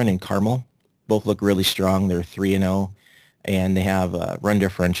Lutheran and Carmel both look really strong. They're 3-0, and they have run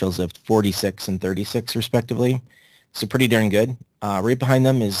differentials of 46 and 36 respectively. So pretty darn good. Right behind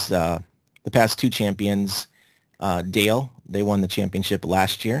them is the past 2 champions, Dale. They won the championship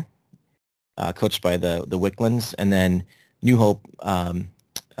last year, coached by the Wicklands. And then New Hope,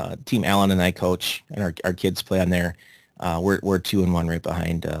 Team Allen and I coach, and our kids play on there. We're 2-1 right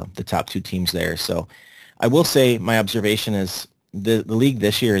behind the top 2 teams there. So I will say my observation is the league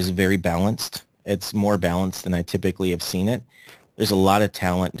this year is very balanced. It's more balanced than I typically have seen it. There's a lot of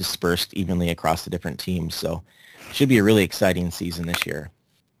talent dispersed evenly across the different teams. So it should be a really exciting season this year.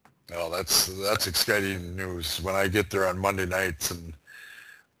 Well, that's exciting news. When I get there on Monday nights and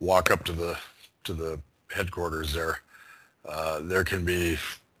walk up to the headquarters there can be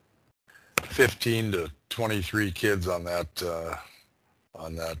 15 to 23 kids on that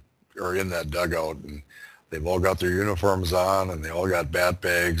or in that dugout, and they've all got their uniforms on, and they all got bat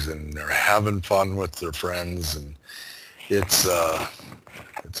bags, and they're having fun with their friends, and it's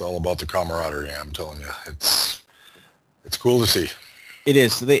all about the camaraderie. I'm telling you, it's cool to see. It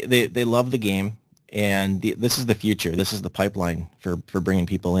is. They love the game, and this is the future. This is the pipeline for bringing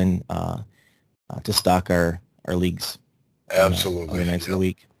people in to stock our leagues. Absolutely. Other nights of the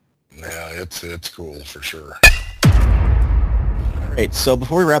week. Yeah, it's cool for sure. All right. So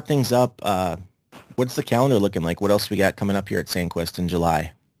before we wrap things up, what's the calendar looking like? What else we got coming up here at Sandquist in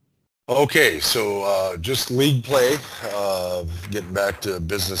July? Okay, so just league play. Getting back to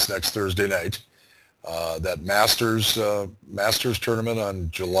business next Thursday night. That Masters tournament on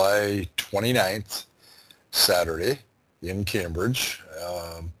July 29th, Saturday in Cambridge.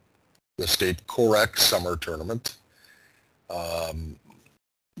 The state Correc summer tournament,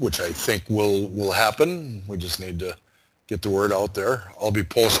 which I think will happen. We just need to get the word out there. I'm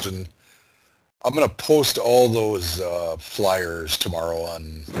going to post all those flyers tomorrow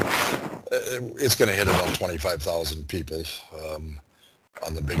on. It's going to hit about 25,000 people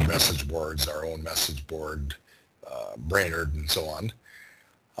on the big message boards, our own message board, Brainerd, and so on.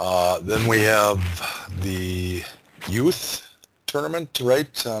 Then we have the youth tournament,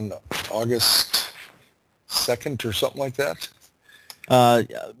 right, on August 2nd or something like that?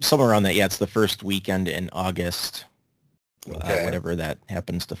 Somewhere around that. Yeah, it's the first weekend in August, okay. Whatever that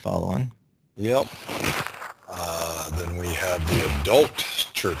happens to fall on. Yep. Then we have the adult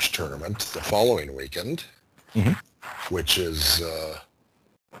church tournament the following weekend, which is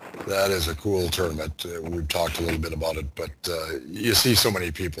that is a cool tournament. We've talked a little bit about it, but you see so many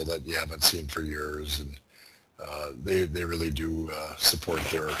people that you haven't seen for years, and they really do support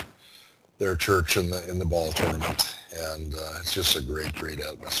their church in the ball tournament, and it's just a great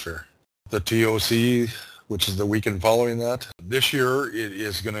atmosphere. The TOC, which is the weekend following that. This year, it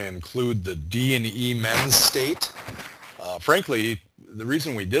is going to include the D&E men's state. Frankly, the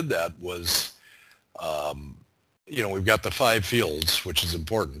reason we did that was, we've got the 5 fields, which is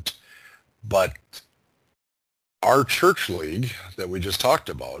important, but our church league that we just talked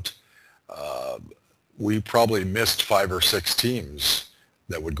about, we probably missed 5 or 6 teams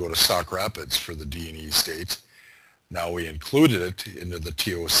that would go to Sauk Rapids for the D&E state. Now we included it into the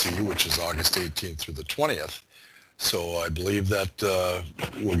TOC, which is August 18th through the 20th. So I believe that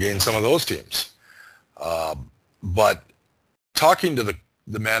we'll gain some of those teams. But talking to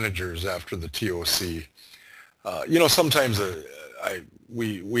the managers after the TOC, sometimes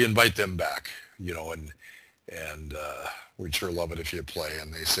we invite them back, and we'd sure love it if you play.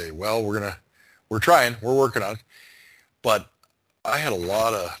 And they say, well, we're trying, we're working on it. But I had a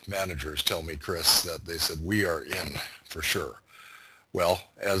lot of managers tell me, Chris, that they said, we are in for sure. Well,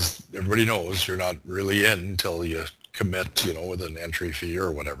 as everybody knows, you're not really in until you commit, with an entry fee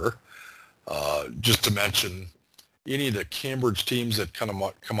or whatever. Just to mention, any of the Cambridge teams that kind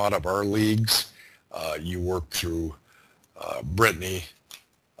of come out of our leagues, you work through Brittany,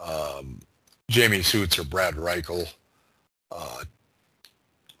 Jamie Suits, or Brad Reichel.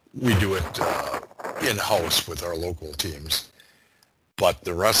 We do it in-house with our local teams. But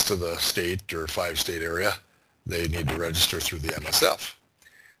the rest of the state or 5-state area, they need to register through the MSF.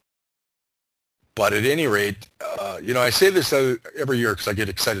 But at any rate, I say this every year because I get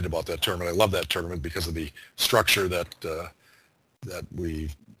excited about that tournament. I love that tournament because of the structure that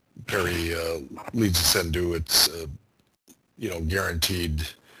Perry leads us into. It's guaranteed.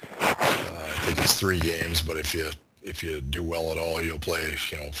 I think it's 3 games, but if you do well at all, you'll play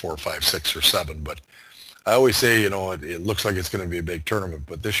 4, 5, 6, or 7. But I always say, it looks like it's going to be a big tournament,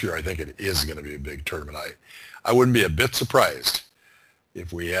 but this year I think it is going to be a big tournament. I wouldn't be a bit surprised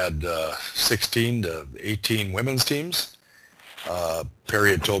if we had 16 to 18 women's teams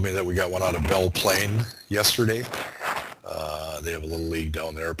Perry had told me that we got one out of Belle Plaine yesterday. They have a little league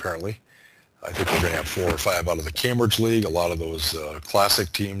down there, apparently. I think we're going to have 4 or 5 out of the Cambridge League. A lot of those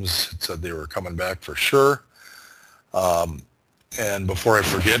classic teams said they were coming back for sure. And before I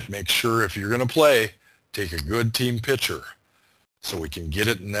forget, make sure if you're going to play, take a good team picture so we can get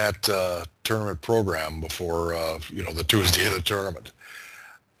it in that tournament program before, the Tuesday of the tournament.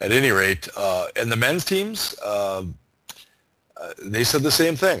 At any rate, and the men's teams, they said the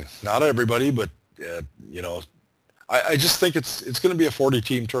same thing. Not everybody, but, I just think it's going to be a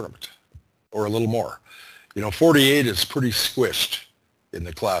 40-team tournament or a little more. 48 is pretty squished in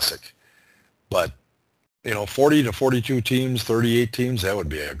the Classic. But, 40 to 42 teams, 38 teams, that would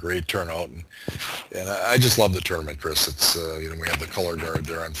be a great turnout. And I just love the tournament, Chris. It's, we have the color guard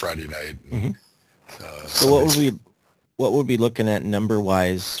there on Friday night. And, so what would we looking at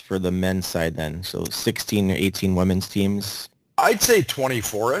number-wise for the men's side then? So 16 or 18 women's teams? I'd say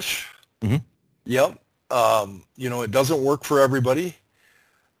 24-ish. Mm-hmm. Yep. It doesn't work for everybody.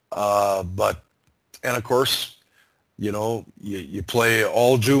 And of course, you play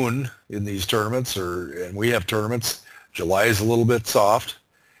all June in these tournaments, and we have tournaments. July is a little bit soft,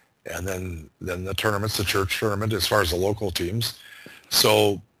 and then the tournaments, the church tournament, as far as the local teams.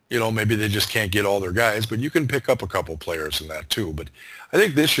 So, maybe they just can't get all their guys, but you can pick up a couple players in that too. But I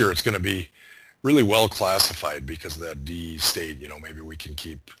think this year it's going to be really well classified because of that D state. Maybe we can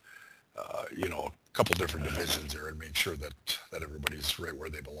keep, a couple different divisions there and make sure that everybody's right where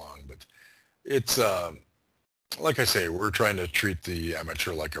they belong. But it's, like I say, we're trying to treat the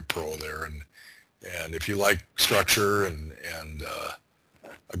amateur like a pro there. And if you like structure and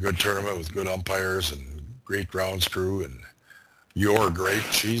a good tournament with good umpires and great grounds crew and your great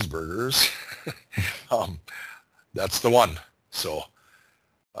cheeseburgers, that's the one. So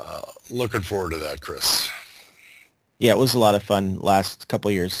looking forward to that, Chris. Yeah, it was a lot of fun last couple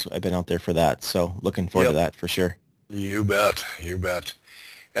of years. I've been out there for that, so looking forward to that for sure. You bet.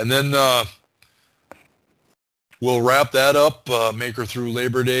 And then we'll wrap that up, make her through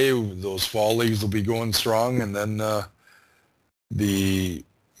Labor Day. Those fall leagues will be going strong. And then the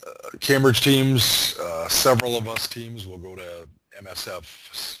Cambridge teams, several of us teams will go to MSF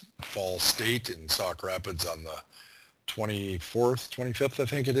Fall State in Sauk Rapids on the 24th, 25th, I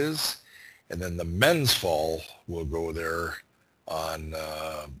think it is. And then the men's fall will go there on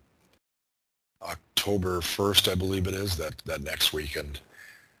October 1st, I believe it is, that next weekend.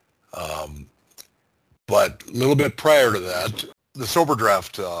 But a little bit prior to that, the Sober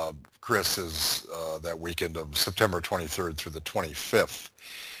Draft, Chris, is that weekend of September 23rd through the 25th.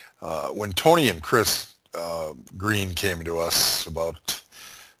 When Tony and Chris Green came to us about,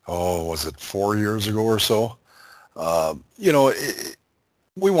 was it 4 years ago or so?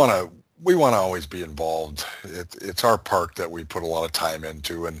 We want to always be involved. It's our park that we put a lot of time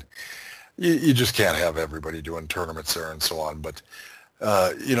into, and you just can't have everybody doing tournaments there and so on. But,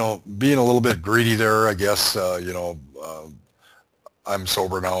 being a little bit greedy there, I guess, I'm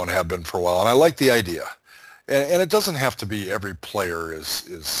sober now and have been for a while, and I like the idea. And it doesn't have to be every player is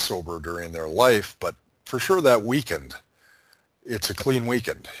sober during their life, but for sure that weekend, it's a clean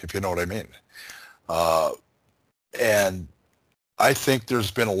weekend, if you know what I mean. And I think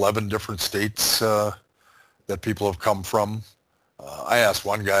there's been 11 different states that people have come from. I asked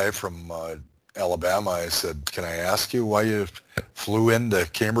one guy from Alabama, I said, can I ask you why you flew into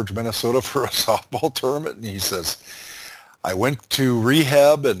Cambridge, Minnesota for a softball tournament? And he says, I went to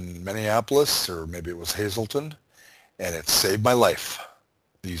rehab in Minneapolis, or maybe it was Hazleton, and it saved my life.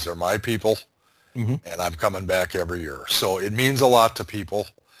 These are my people, and I'm coming back every year. So it means a lot to people.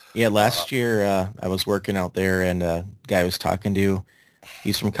 Yeah, last year I was working out there, and a guy I was talking to,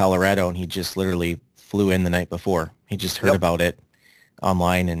 he's from Colorado, and he just literally flew in the night before. He just heard about it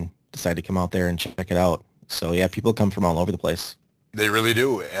online and decided to come out there and check it out. So, yeah, people come from all over the place. They really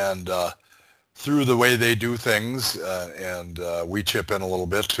do. And through the way they do things, and we chip in a little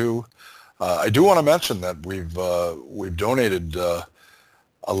bit too, I do want to mention that we've donated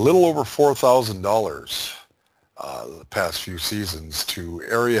a little over $4,000 the past few seasons to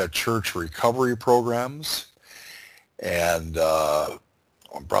area church recovery programs, and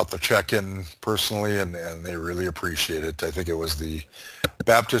brought the check in personally, and they really appreciate it. I think it was the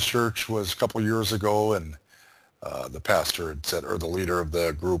Baptist Church was a couple years ago, and the pastor had said, or the leader of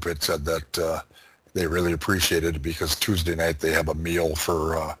the group had said that they really appreciated it because Tuesday night they have a meal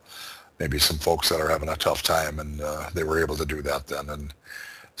for maybe some folks that are having a tough time, and they were able to do that then. And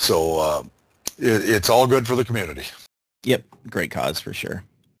so it's all good for the community. Yep, great cause for sure.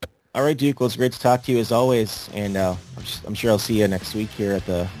 All right, Duke, well, it's great to talk to you as always, and I'm sure I'll see you next week here at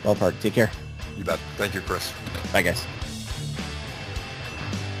the ballpark. Take care. You bet. Thank you, Chris. Bye, guys.